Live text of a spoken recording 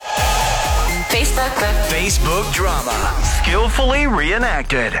Facebook drama, skillfully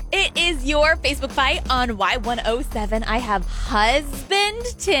reenacted. It is your Facebook fight on Y107. I have husband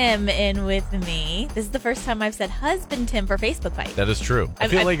Tim in with me. This is the first time I've said husband Tim for Facebook fight. That is true. I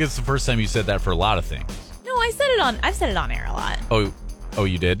feel like it's the first time you said that for a lot of things. No, I've said it on air a lot. Oh,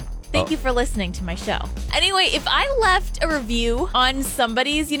 you did? Thank you for listening to my show. Anyway, if I left a review on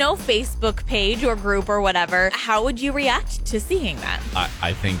somebody's, Facebook page or group or whatever, how would you react to seeing that?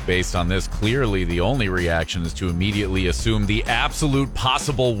 I think based on this, clearly the only reaction is to immediately assume the absolute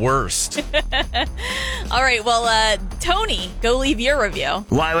possible worst. All right, well, Tony, go leave your review.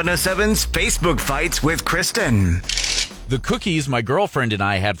 Y107's Facebook fights with Kristen. The cookies my girlfriend and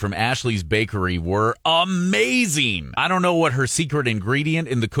I had from Ashley's Bakery were amazing. I don't know what her secret ingredient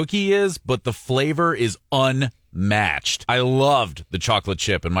in the cookie is, but the flavor is unmatched. I loved the chocolate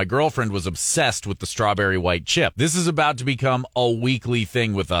chip, and my girlfriend was obsessed with the strawberry white chip. This is about to become a weekly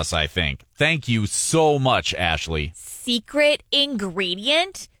thing with us, I think. Thank you so much, Ashley. Secret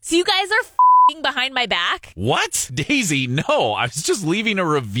ingredient? So you guys are behind my back? What? Daisy, no. I was just leaving a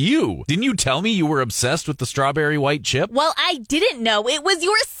review. Didn't you tell me you were obsessed with the strawberry white chip? Well, I didn't know. It was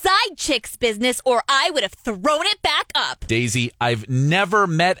your side chick's business, or I would have thrown it back up. Daisy, I've never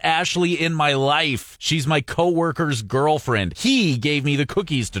met Ashley in my life. She's my coworker's girlfriend. He gave me the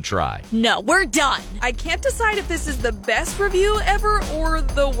cookies to try. No, we're done. I can't decide if this is the best review ever or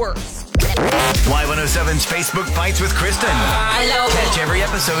the worst. Y107's Facebook fights with Kristen. Catch every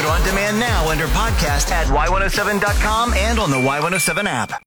episode on demand now under podcast at Y107.com and on the Y107 app.